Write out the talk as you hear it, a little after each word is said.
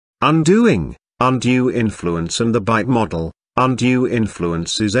Undoing, undue influence and the bite model. Undue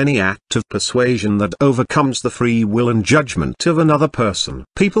influence is any act of persuasion that overcomes the free will and judgment of another person.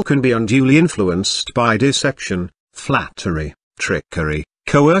 People can be unduly influenced by deception, flattery, trickery,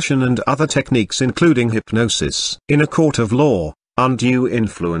 coercion and other techniques including hypnosis. In a court of law, undue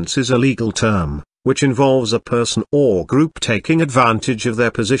influence is a legal term, which involves a person or group taking advantage of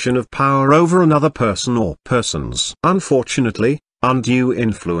their position of power over another person or persons. Unfortunately, undue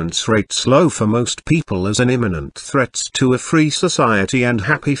influence rates low for most people as an imminent threat to a free society and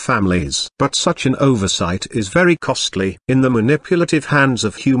happy families. But such an oversight is very costly. In the manipulative hands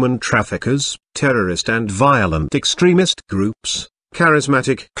of human traffickers, terrorist and violent extremist groups,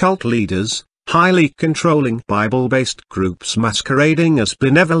 charismatic cult leaders, highly controlling Bible-based groups masquerading as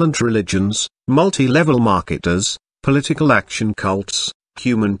benevolent religions, multi-level marketers, political action cults,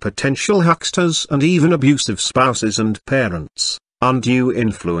 human potential hucksters and even abusive spouses and parents. Undue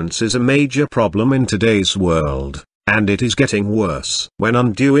influence is a major problem in today's world, and it is getting worse. When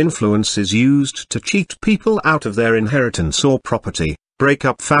undue influence is used to cheat people out of their inheritance or property, break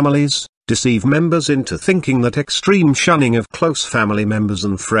up families, deceive members into thinking that extreme shunning of close family members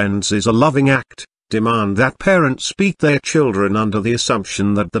and friends is a loving act, demand that parents beat their children under the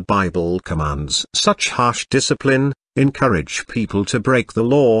assumption that the Bible commands such harsh discipline, encourage people to break the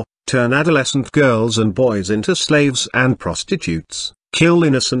law, turn adolescent girls and boys into slaves and prostitutes, kill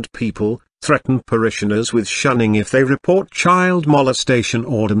innocent people, threaten parishioners with shunning if they report child molestation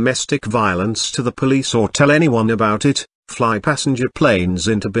or domestic violence to the police or tell anyone about it, fly passenger planes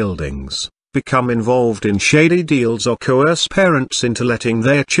into buildings, become involved in shady deals or coerce parents into letting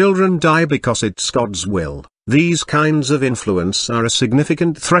their children die because it's God's will. These kinds of influence are a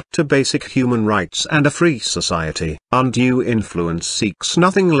significant threat to basic human rights and a free society. Undue influence seeks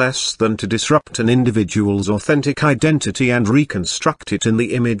nothing less than to disrupt an individual's authentic identity and reconstruct it in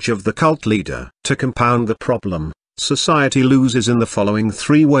the image of the cult leader. To compound the problem, society loses in the following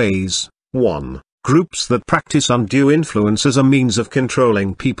three ways. 1. Groups that practice undue influence as a means of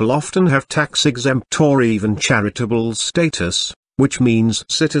controlling people often have tax-exempt or even charitable status, which means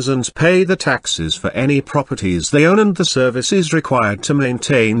citizens pay the taxes for any properties they own and the services required to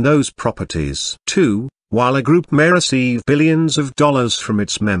maintain those properties. 2. While a group may receive billions of dollars from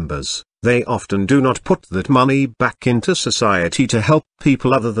its members, they often do not put that money back into society to help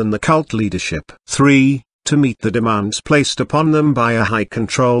people other than the cult leadership. 3. To meet the demands placed upon them by a high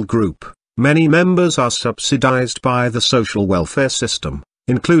control group, many members are subsidized by the social welfare system,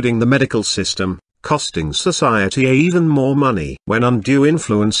 including the medical system, costing society even more money. When undue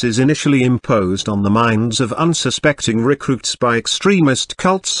influence is initially imposed on the minds of unsuspecting recruits by extremist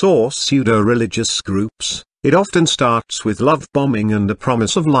cults or pseudo-religious groups, it often starts with love bombing and a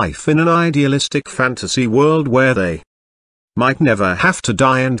promise of life in an idealistic fantasy world where they might never have to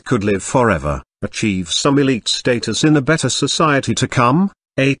die and could live forever, achieve some elite status in a better society to come,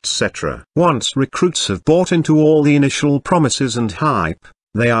 etc. Once recruits have bought into all the initial promises and hype,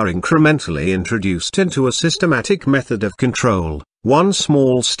 they are incrementally introduced into a systematic method of control, one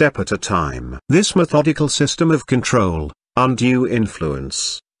small step at a time. This methodical system of control, undue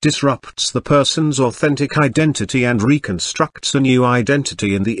influence, disrupts the person's authentic identity and reconstructs a new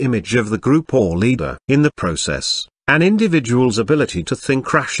identity in the image of the group or leader. In the process, an individual's ability to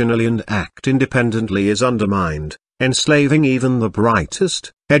think rationally and act independently is undermined, enslaving even the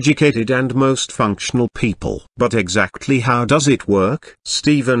brightest, educated and most functional people. But exactly how does it work?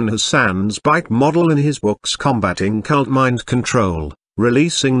 Stephen Hassan's bite model in his books Combating Cult Mind Control,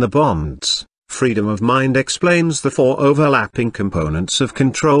 Releasing the Bonds, Freedom of Mind explains the four overlapping components of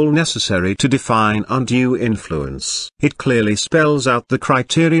control necessary to define undue influence. It clearly spells out the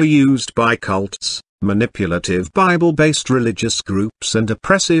criteria used by cults, manipulative Bible-based religious groups and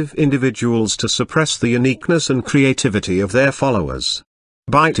oppressive individuals to suppress the uniqueness and creativity of their followers.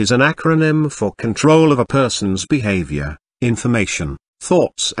 BITE is an acronym for control of a person's behavior, information,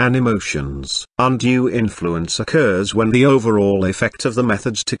 thoughts and emotions. Undue influence occurs when the overall effect of the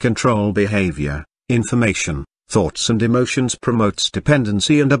methods to control behavior, information, thoughts and emotions promotes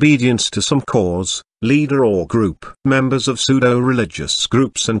dependency and obedience to some cause, leader or group. Members of pseudo-religious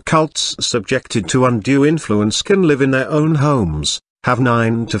groups and cults subjected to undue influence can live in their own homes, have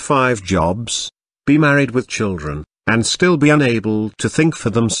 9-to-5 jobs, be married with children, and still be unable to think for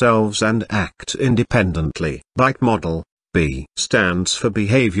themselves and act independently. BITE model, B, stands for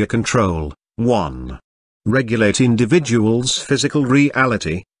behavior control. 1. Regulate individuals' physical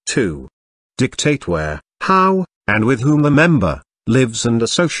reality. 2. Dictate where, how, and with whom the member lives and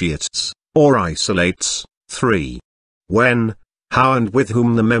associates, or isolates. 3. When, how and with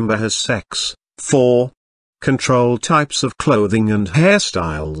whom the member has sex. 4. Control types of clothing and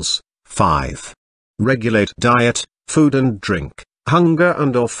hairstyles. 5. Regulate diet, food and drink, hunger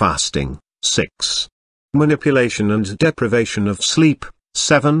and or fasting. 6. Manipulation and deprivation of sleep.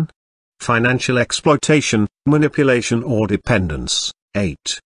 7. Financial exploitation, manipulation or dependence.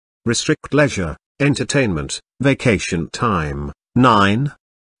 8. Restrict leisure, entertainment, vacation time. 9.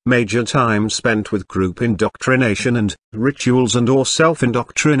 Major time spent with group indoctrination and rituals and or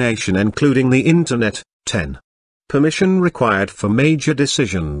self-indoctrination including the internet. 10. Permission required for major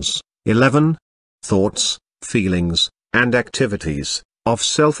decisions. 11. Thoughts, feelings, and activities, of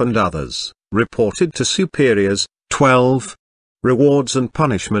self and others, reported to superiors. 12. Rewards and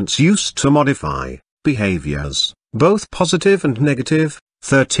punishments used to modify behaviors, both positive and negative.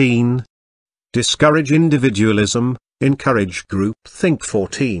 13. Discourage individualism, encourage groupthink.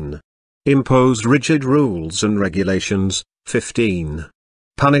 14. Impose rigid rules and regulations. 15.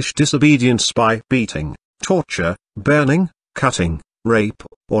 Punish disobedience by beating, torture, burning, cutting, rape,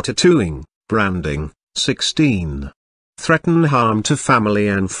 or tattooing, branding. 16. Threaten harm to family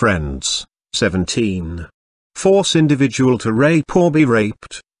and friends. 17. Force individual to rape or be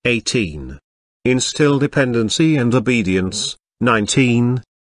raped. 18. Instill dependency and obedience. 19.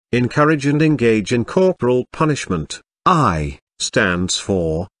 Encourage and engage in corporal punishment. I stands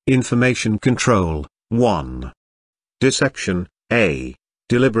for information control. 1. Deception. A.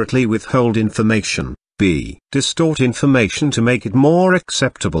 Deliberately withhold information. B. Distort information to make it more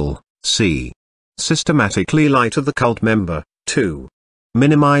acceptable. C. Systematically lie to the cult member. 2.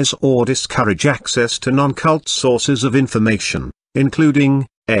 Minimize or discourage access to non-cult sources of information, including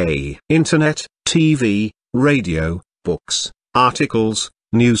a. Internet, TV, radio, books, articles,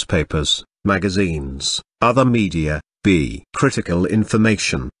 newspapers, magazines, other media. B. Critical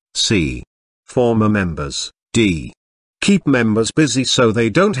information. C. Former members. D. Keep members busy so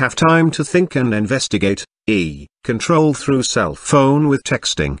they don't have time to think and investigate. E. Control through cell phone with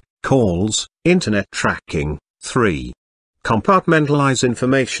texting, calls, internet tracking. 3. Compartmentalize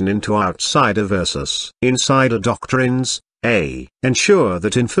information into outsider versus insider doctrines. A. Ensure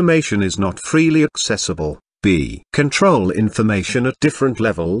that information is not freely accessible. B. Control information at different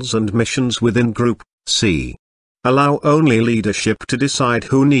levels and missions within group. C. Allow only leadership to decide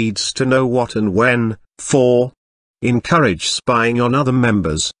who needs to know what and when. 4. Encourage spying on other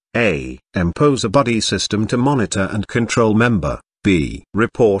members. A. Impose a buddy system to monitor and control member. B.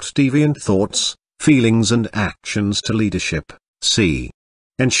 Report deviant thoughts, feelings and actions to leadership. C.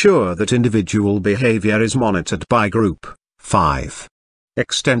 Ensure that individual behavior is monitored by group. 5.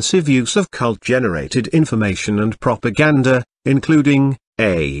 Extensive use of cult-generated information and propaganda, including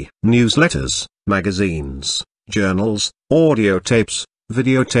a. Newsletters, magazines, journals, audio tapes,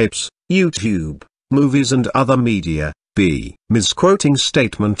 videotapes, YouTube, movies and other media. B. Misquoting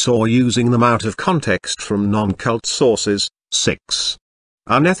statements or using them out of context from non-cult sources. 6.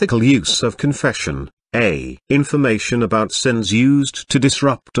 Unethical use of confession. A. Information about sins used to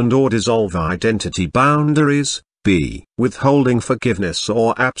disrupt and or dissolve identity boundaries. B. Withholding forgiveness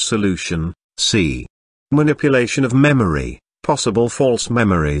or absolution. C. Manipulation of memory, possible false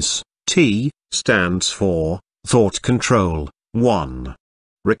memories. T. Stands for thought control. 1.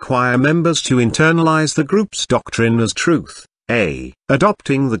 Require members to internalize the group's doctrine as truth. A.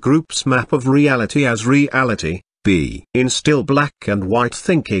 Adopting the group's map of reality as reality. B. Instill black and white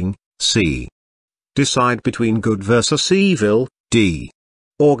thinking. C. Decide between good versus evil. D.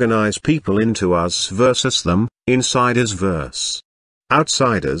 Organize people into us versus them, insiders versus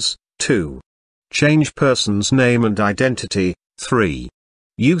outsiders. 2. Change person's name and identity. 3.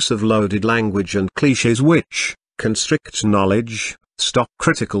 Use of loaded language and cliches which constrict knowledge, stop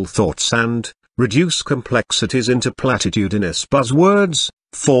critical thoughts and reduce complexities into platitudinous buzzwords.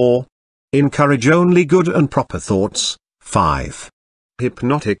 4. Encourage only good and proper thoughts. 5.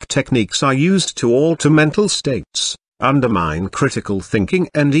 Hypnotic techniques are used to alter mental states, undermine critical thinking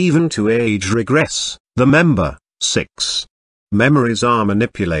and even to age regress the member. 6. Memories are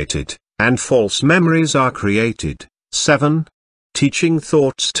manipulated, and false memories are created. 7. Teaching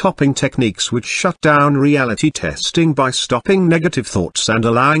thought-stopping techniques which shut down reality testing by stopping negative thoughts and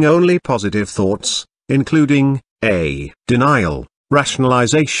allowing only positive thoughts, including a. Denial,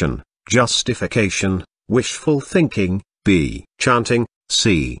 rationalization, justification, wishful thinking. B. Chanting.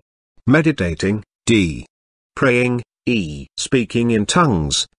 C. Meditating. D. Praying. E. Speaking in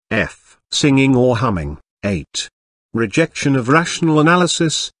tongues. F. Singing or humming. 8. Rejection of rational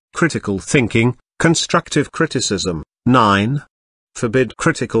analysis, critical thinking, constructive criticism. 9. Forbid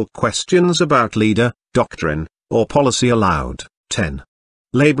critical questions about leader, doctrine, or policy allowed. 10.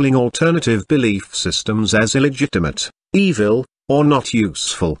 Labeling alternative belief systems as illegitimate, evil, or not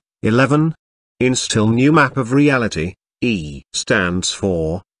useful. 11. Instill new map of reality. E stands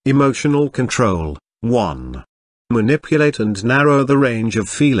for emotional control. 1. Manipulate and narrow the range of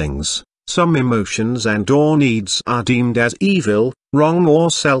feelings. Some emotions and/or needs are deemed as evil, wrong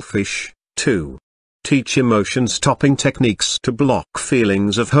or selfish. 2. Teach emotion-stopping techniques to block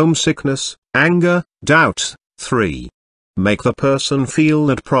feelings of homesickness, anger, doubt. 3. Make the person feel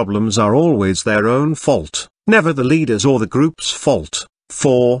that problems are always their own fault, never the leader's or the group's fault.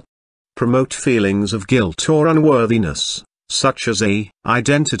 4. Promote feelings of guilt or unworthiness, such as A.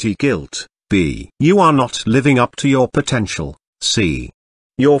 Identity guilt. B. You are not living up to your potential. C.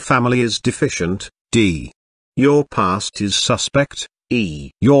 Your family is deficient. D. Your past is suspect.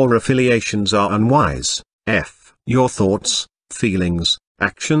 E. Your affiliations are unwise. F. Your thoughts, feelings,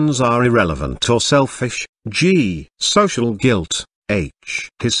 actions are irrelevant or selfish. G. Social guilt. H.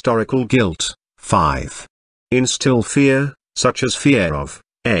 Historical guilt. 5. Instill fear, such as fear of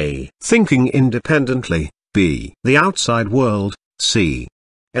A. Thinking independently. B. The outside world. C.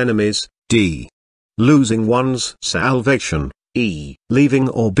 Enemies. D. Losing one's salvation. E. Leaving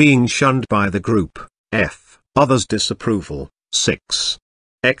or being shunned by the group. F. Others' disapproval. 6.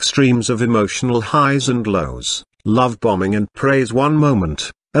 Extremes of emotional highs and lows, love bombing and praise one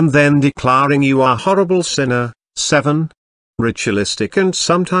moment, and then declaring you are a horrible sinner. 7. Ritualistic and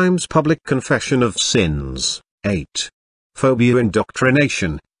sometimes public confession of sins. 8. Phobia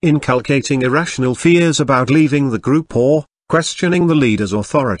indoctrination, inculcating irrational fears about leaving the group or questioning the leader's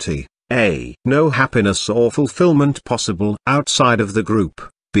authority. A. No happiness or fulfillment possible outside of the group.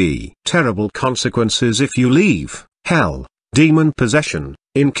 B. Terrible consequences if you leave. Hell, demon possession,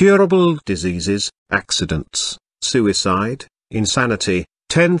 incurable diseases, accidents, suicide, insanity,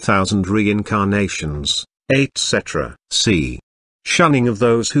 10,000 reincarnations, etc. C. Shunning of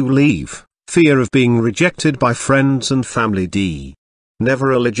those who leave, fear of being rejected by friends and family. D.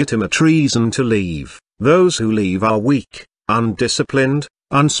 Never a legitimate reason to leave. Those who leave are weak, undisciplined,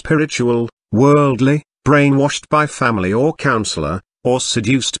 unspiritual, worldly, brainwashed by family or counselor, or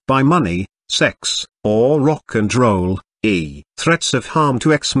seduced by money, sex, or rock and roll. E. Threats of harm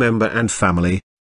to ex-member and family.